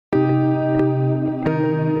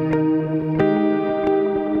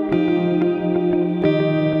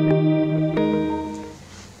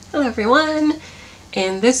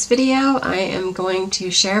In this video, I am going to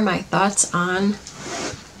share my thoughts on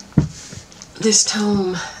this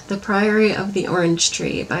tome, The Priory of the Orange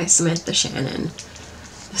Tree by Samantha Shannon.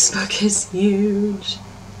 This book is huge.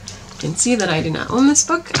 You can see that I do not own this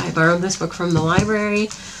book. I borrowed this book from the library.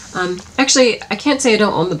 Actually, I can't say I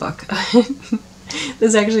don't own the book.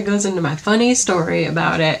 This actually goes into my funny story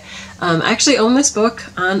about it. I actually own this book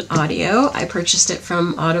on audio. I purchased it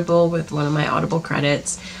from Audible with one of my Audible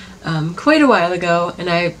credits quite a while ago, and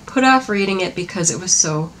I put off reading it because it was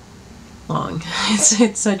so long.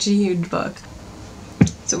 It's such a huge book.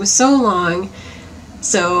 So it was so long,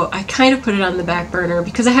 so I kind of put it on the back burner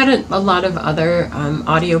because I had a lot of other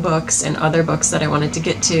audiobooks and other books that I wanted to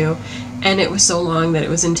get to, and it was so long that it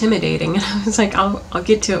was intimidating, and I was like, I'll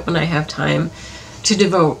get to it when I have time to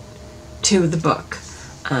devote to the book.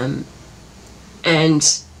 And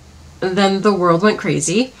then the world went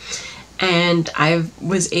crazy, and I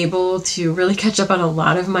was able to really catch up on a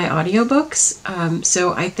lot of my audiobooks.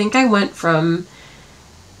 So I think I went from,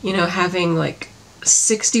 having like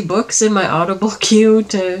 60 books in my Audible queue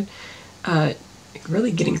to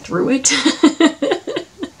really getting through it.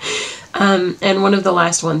 And one of the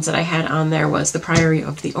last ones that I had on there was The Priory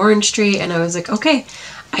of the Orange Tree, and I was like, okay,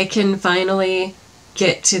 I can finally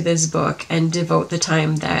get to this book and devote the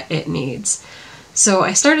time that it needs. So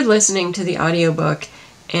I started listening to the audiobook,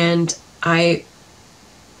 and I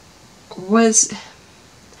was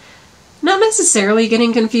not necessarily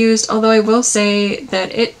getting confused, although I will say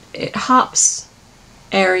that it hops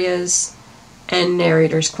areas and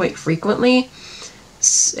narrators quite frequently.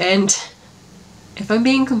 And if I'm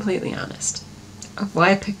being completely honest of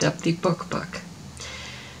why I picked up the book,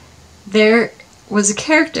 there was a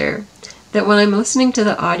character that when I'm listening to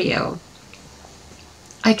the audio,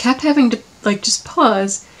 I kept having to just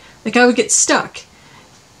pause, I would get stuck.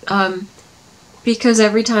 Because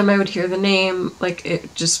every time I would hear the name,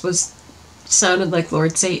 it just sounded like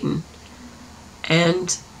Lord Satan.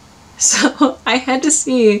 And so I had to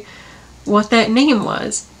see what that name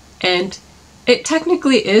was. And it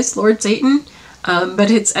technically is Lord Satan, but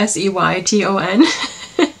it's S-E-Y-T-O-N.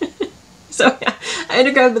 So yeah, I had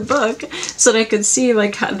to grab the book so that I could see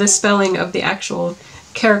the spelling of the actual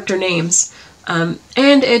character names.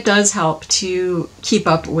 And it does help to keep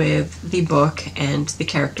up with the book and the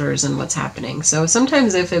characters and what's happening. So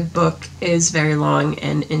sometimes if a book is very long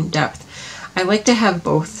and in-depth, I like to have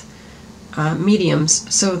both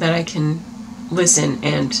mediums so that I can listen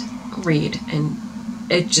and read, and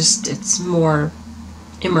it's more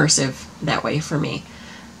immersive that way for me.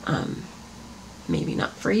 Maybe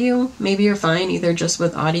not for you. Maybe you're fine either just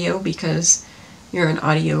with audio because you're an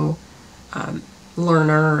audio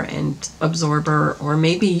learner and absorber, or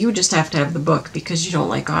maybe you just have to have the book because you don't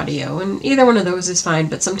like audio, and either one of those is fine.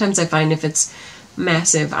 But sometimes I find if it's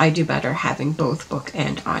massive, I do better having both book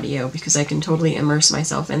and audio because I can totally immerse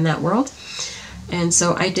myself in that world. And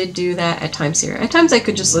so I did do that at times here. At times I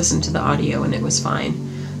could just listen to the audio and it was fine,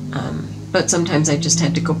 but sometimes I just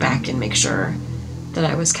had to go back and make sure that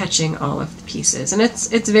I was catching all of the pieces. And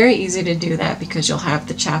it's very easy to do that because you'll have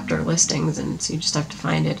the chapter listings, and so you just have to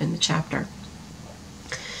find it in the chapter.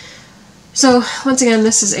 So once again,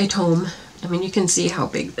 this is a tome. I mean, you can see how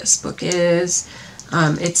big this book is.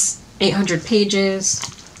 It's 800 pages.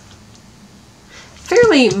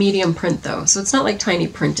 Fairly medium print though, so it's not like tiny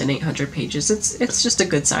print in 800 pages. It's just a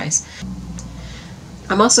good size.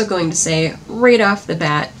 I'm also going to say right off the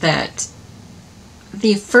bat that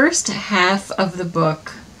the first half of the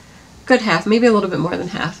book, good half, maybe a little bit more than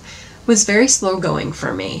half, was very slow going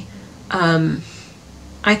for me.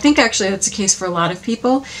 I think actually that's the case for a lot of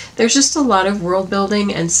people. There's just a lot of world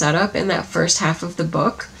building and setup in that first half of the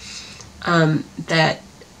book that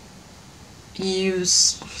you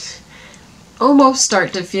almost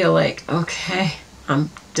start to feel like, okay,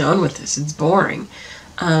 I'm done with this, it's boring.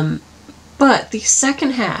 But the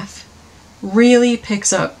second half really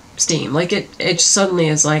picks up steam. It suddenly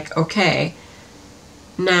is like, okay,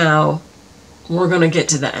 now we're gonna get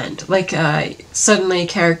to the end. Suddenly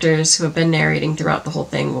characters who have been narrating throughout the whole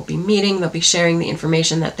thing will be meeting, they'll be sharing the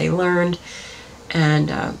information that they learned,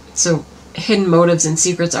 and so hidden motives and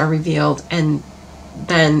secrets are revealed, and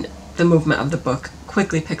then the movement of the book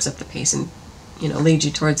quickly picks up the pace and leads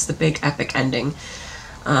you towards the big epic ending.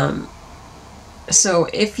 So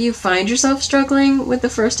if you find yourself struggling with the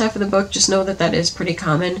first half of the book, just know that that is pretty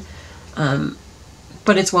common.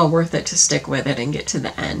 But it's well worth it to stick with it and get to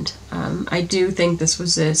the end. I do think this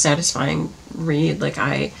was a satisfying read.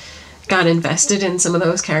 I got invested in some of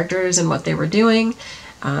those characters and what they were doing.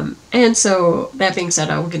 And so that being said,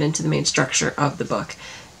 I will get into the main structure of the book.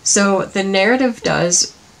 So the narrative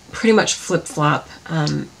does pretty much flip-flop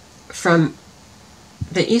from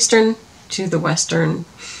the Eastern to the Western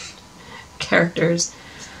characters.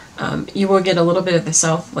 You will get a little bit of the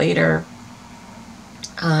South later.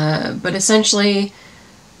 But essentially,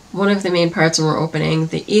 one of the main parts when we're opening,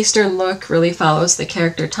 the Eastern look really follows the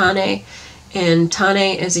character Tane. And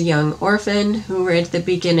Tane is a young orphan who, right at the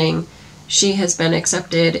beginning, she has been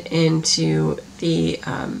accepted into the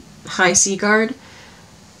High Sea Guard.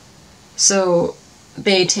 So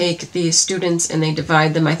they take these students and they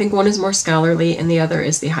divide them. I think one is more scholarly and the other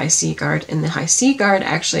is the High Sea Guard. And the High Sea Guard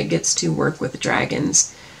actually gets to work with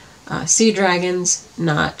dragons. Sea dragons,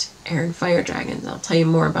 not air and fire dragons. I'll tell you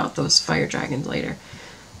more about those fire dragons later.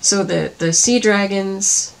 So the sea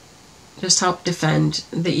dragons just help defend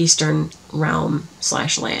the Eastern realm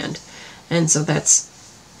 / land. And so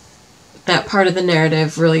that part of the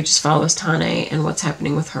narrative really just follows Tane and what's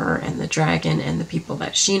happening with her and the dragon and the people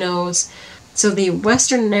that she knows. So the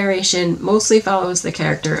Western narration mostly follows the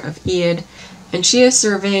character of Iad, and she is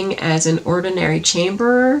serving as an ordinary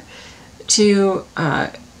chamberer to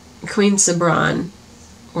Queen Sabran,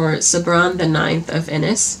 or Sabran the Ninth of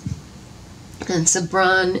Innis. And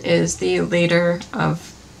Sabran is the leader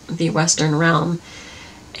of the Western realm.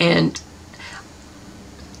 And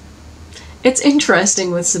it's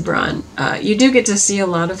interesting with Sabran. You do get to see a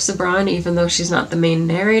lot of Sabran, even though she's not the main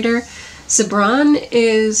narrator. Sabran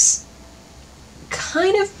is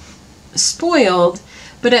kind of spoiled,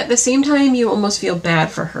 but at the same time you almost feel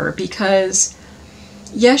bad for her because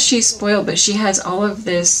yes, she's spoiled, but she has all of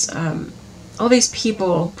this, all these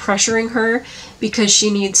people pressuring her because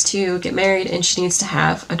she needs to get married and she needs to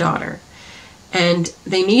have a daughter. And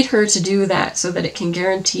they need her to do that so that it can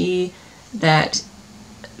guarantee that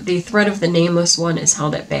the threat of the Nameless One is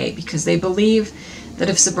held at bay, because they believe that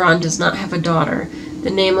if Sabran does not have a daughter, the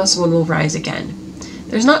Nameless One will rise again.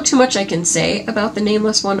 There's not too much I can say about the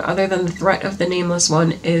Nameless One other than the threat of the Nameless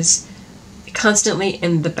One is constantly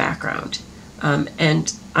in the background.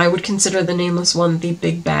 And I would consider the Nameless One the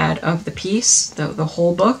big bad of the piece, the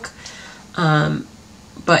whole book.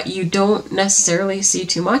 But you don't necessarily see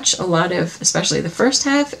too much. A lot of, especially the first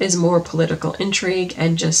half, is more political intrigue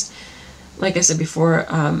and just, like I said before,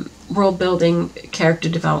 world building, character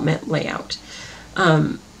development, layout.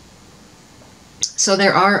 So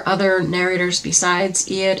there are other narrators besides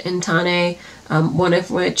Iad and Tane, one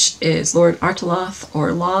of which is Lord Artaloth,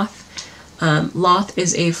 or Loth. Loth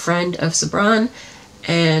is a friend of Sabran,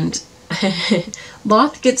 and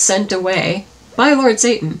Loth gets sent away by Lord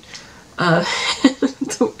Satan,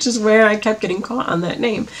 which is where I kept getting caught on that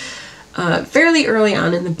name, fairly early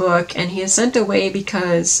on in the book, and he is sent away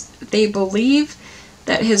because they believe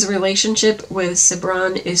that his relationship with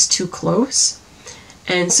Sabran is too close,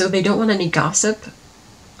 and so they don't want any gossip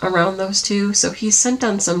around those two, so he's sent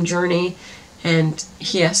on some journey, and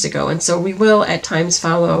he has to go, and so we will at times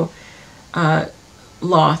follow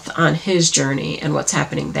Loth on his journey and what's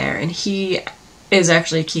happening there, and he is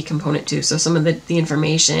actually a key component too, so some of the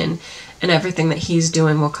information and everything that he's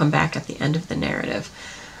doing will come back at the end of the narrative.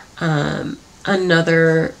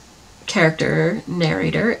 Another character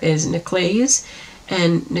narrator is Niclaise,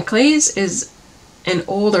 and Niclaise is an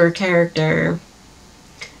older character.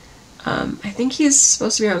 I think he's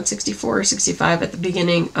supposed to be around 64 or 65 at the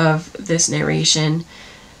beginning of this narration,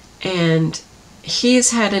 and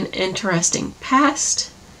he's had an interesting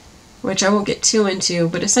past, which I won't get too into,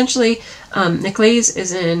 but essentially Niclaise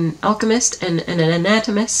is an alchemist and an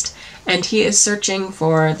anatomist, and he is searching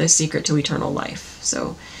for the secret to eternal life.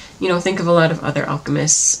 So, you know, think of a lot of other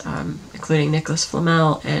alchemists, including Nicholas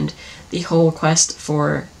Flamel, and the whole quest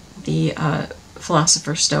for the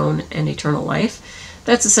Philosopher's Stone and eternal life.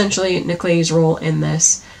 That's essentially Niclaise's role in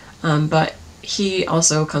this, but he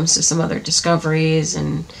also comes to some other discoveries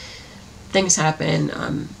and things happen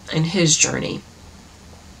in his journey.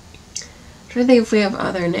 I'm trying to think if we have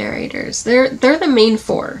other narrators. They're the main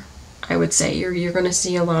four, I would say. You're going to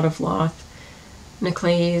see a lot of Loth,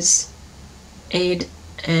 Niclaise, Aid,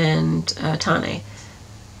 and Tane.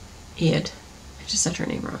 Iad. I just said her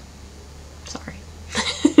name wrong. Sorry.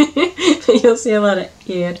 You'll see a lot of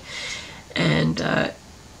Iad. And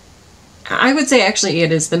I would say actually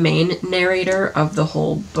Iad is the main narrator of the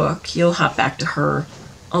whole book. You'll hop back to her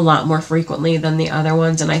a lot more frequently than the other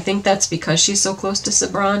ones, and I think that's because she's so close to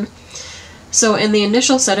Sabran. So in the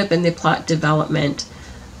initial setup and the plot development,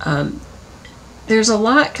 there's a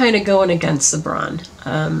lot kind of going against Sabran.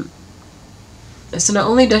 So not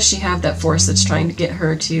only does she have that force that's trying to get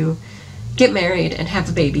her to get married and have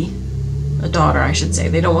a baby, a daughter I should say.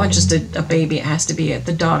 They don't want just a baby, it has to be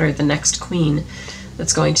the daughter, the next queen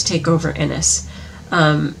that's going to take over Innis.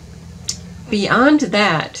 Beyond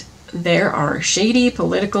that, there are shady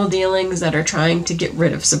political dealings that are trying to get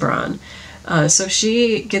rid of Sabran. So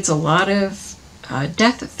she gets a lot of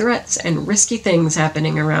death threats and risky things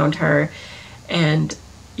happening around her, and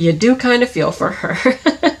you do kind of feel for her.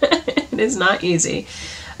 It is not easy.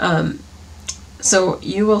 So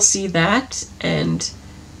you will see that, and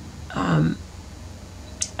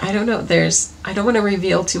I don't know, I don't want to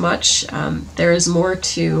reveal too much. There is more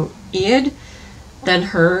to Iad than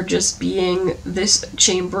her just being this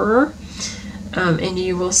chamberer, and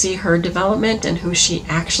you will see her development and who she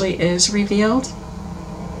actually is revealed.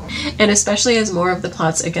 And especially as more of the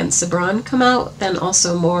plots against Sabran come out, then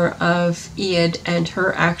also more of Iad and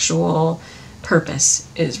her actual purpose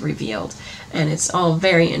is revealed, and it's all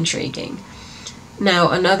very intriguing. Now,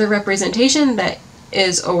 another representation that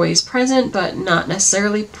is always present, but not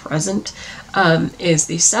necessarily present, is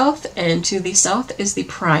the South, and to the south is the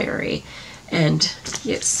Priory. And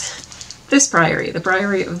yes, this Priory, the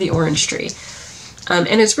Priory of the Orange Tree.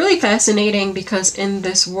 And it's really fascinating because in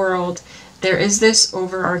this world, there is this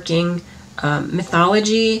overarching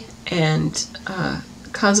mythology and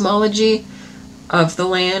cosmology of the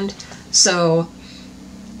land. So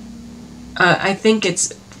I think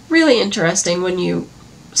it's really interesting when you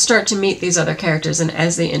start to meet these other characters, and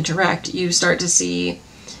as they interact, you start to see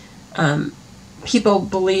people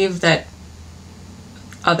believe that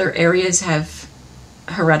other areas have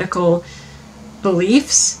heretical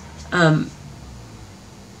beliefs,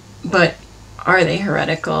 but are they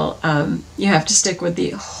heretical? You have to stick with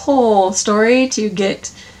the whole story to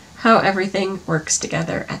get how everything works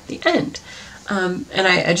together at the end. And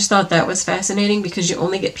I just thought that was fascinating because you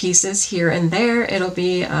only get pieces here and there. It'll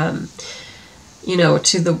be, you know,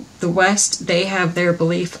 to the west, they have their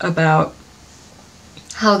belief about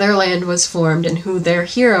how their land was formed and who their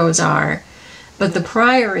heroes are. But the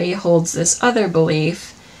Priory holds this other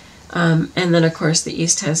belief. And then, of course, the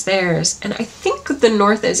east has theirs. And I think the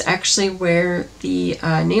north is actually where the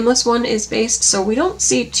Nameless One is based. So we don't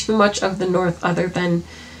see too much of the north other than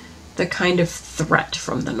the kind of threat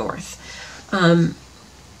from the north.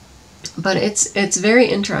 But it's very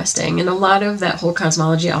interesting, and a lot of that whole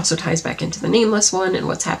cosmology also ties back into the Nameless One and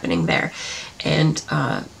what's happening there. And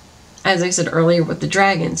as I said earlier with the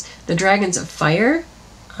dragons of fire,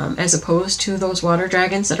 as opposed to those water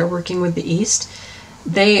dragons that are working with the east,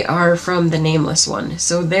 they are from the Nameless One.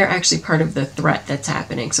 So they're actually part of the threat that's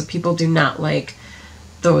happening. So people do not like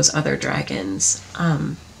those other dragons.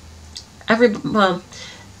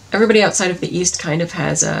 Everybody outside of the east kind of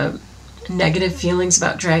has a negative feelings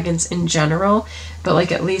about dragons in general, but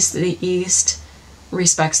like at least the east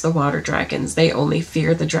respects the water dragons. They only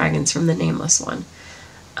fear the dragons from the Nameless One.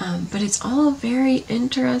 But it's all very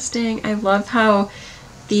interesting. I love how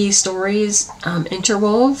the stories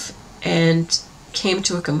interwove and came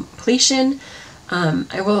to a completion.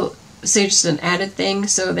 I will say just an added thing.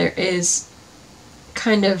 So there is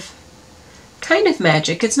kind of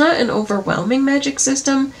magic. It's not an overwhelming magic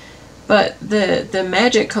system, but the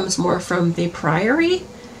magic comes more from the Priory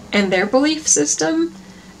and their belief system,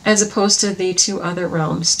 as opposed to the two other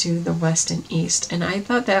realms to the west and east. And I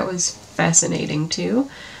thought that was fascinating too.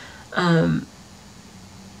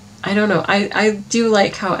 I don't know. I do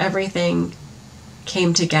like how everything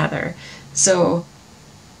came together. So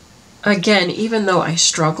again, even though I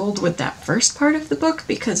struggled with that first part of the book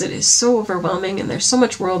because it is so overwhelming and there's so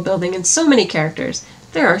much world building and so many characters,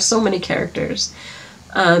 there are so many characters.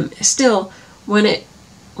 Still, when it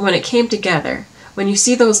came together, when you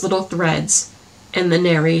see those little threads in the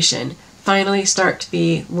narration finally start to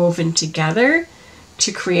be woven together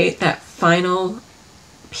to create that final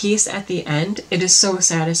piece at the end, it is so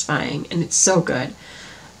satisfying and it's so good.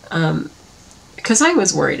 Because I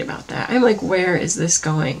was worried about that. I'm like, where is this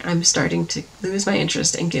going? I'm starting to lose my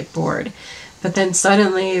interest and get bored. But then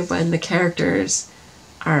suddenly when the characters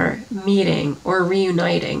are meeting or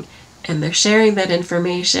reuniting, and they're sharing that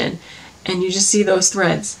information, and you just see those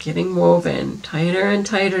threads getting woven tighter and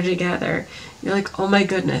tighter together. You're like, oh my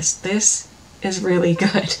goodness, this is really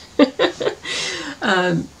good.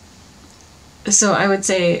 So I would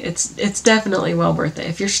say it's definitely well worth it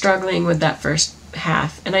if you're struggling with that first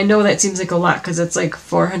half. And I know that seems like a lot because it's like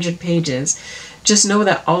 400 pages. Just know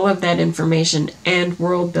that all of that information and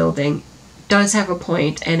world building does have a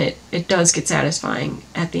point, and it does get satisfying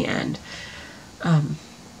at the end.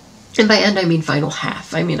 And by end, I mean final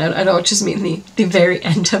half. I mean, I don't just mean the very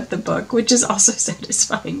end of the book, which is also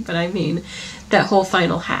satisfying, but I mean that whole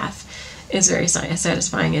final half is very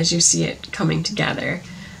satisfying as you see it coming together.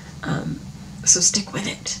 So stick with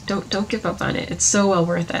it. Don't give up on it. It's so well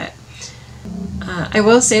worth it. I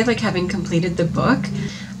will say, like, having completed the book,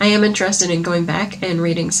 I am interested in going back and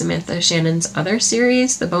reading Samantha Shannon's other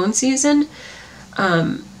series, The Bone Season,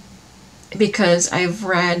 because I've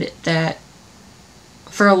read that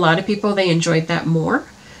for a lot of people, they enjoyed that more.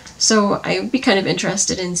 So I would be kind of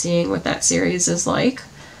interested in seeing what that series is like.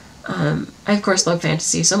 I, of course, love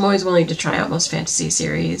fantasy, so I'm always willing to try out most fantasy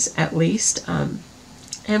series, at least. And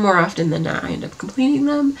more often than not, I end up completing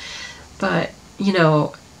them. But, you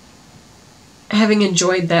know, having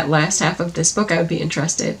enjoyed that last half of this book, I would be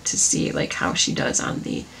interested to see, like, how she does on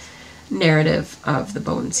the narrative of the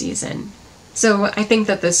Bone Season. So I think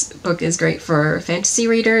that this book is great for fantasy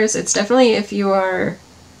readers. It's definitely, if you are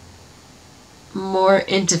more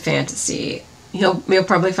into fantasy, you'll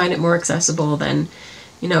probably find it more accessible than,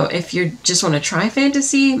 you know, if you just want to try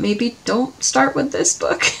fantasy, maybe don't start with this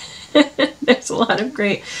book. There's a lot of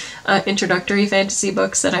great introductory fantasy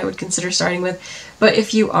books that I would consider starting with. But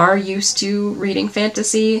if you are used to reading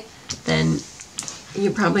fantasy, then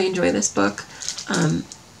you probably enjoy this book.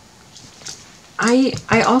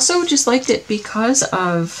 I also just liked it because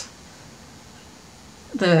of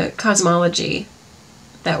the cosmology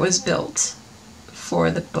that was built for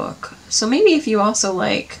the book. So maybe if you also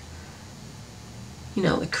like, you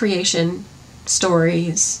know, the creation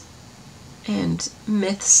stories and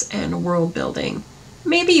myths and world building,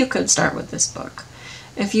 maybe you could start with this book.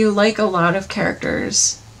 If you like a lot of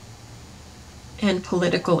characters and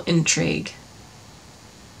political intrigue,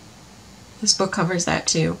 this book covers that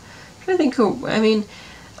too. I think,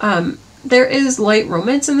 there is light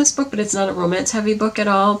romance in this book, but it's not a romance-heavy book at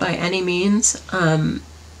all by any means.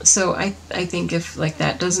 So I think if like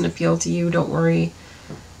that doesn't appeal to you, don't worry.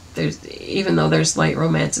 Even though there's light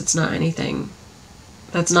romance, it's not anything.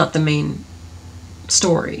 That's not the main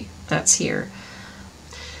story that's here.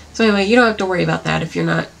 So anyway, you don't have to worry about that if you're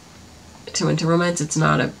not too into romance. It's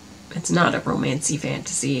not a romancy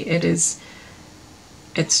fantasy. It's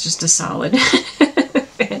just a solid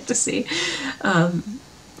fantasy.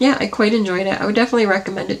 Yeah, I quite enjoyed it. I would definitely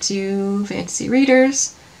recommend it to fantasy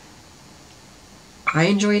readers. I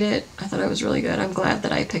enjoyed it. I thought it was really good. I'm glad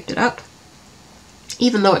that I picked it up,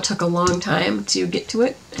 even though it took a long time to get to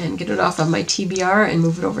it and get it off of my TBR and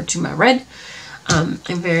move it over to my Read. I'm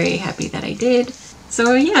very happy that I did.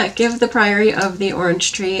 So yeah, give The Priory of the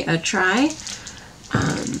Orange Tree a try.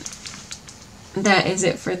 That is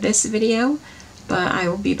it for this video, but I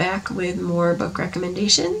will be back with more book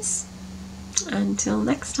recommendations. Until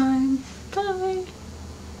next time.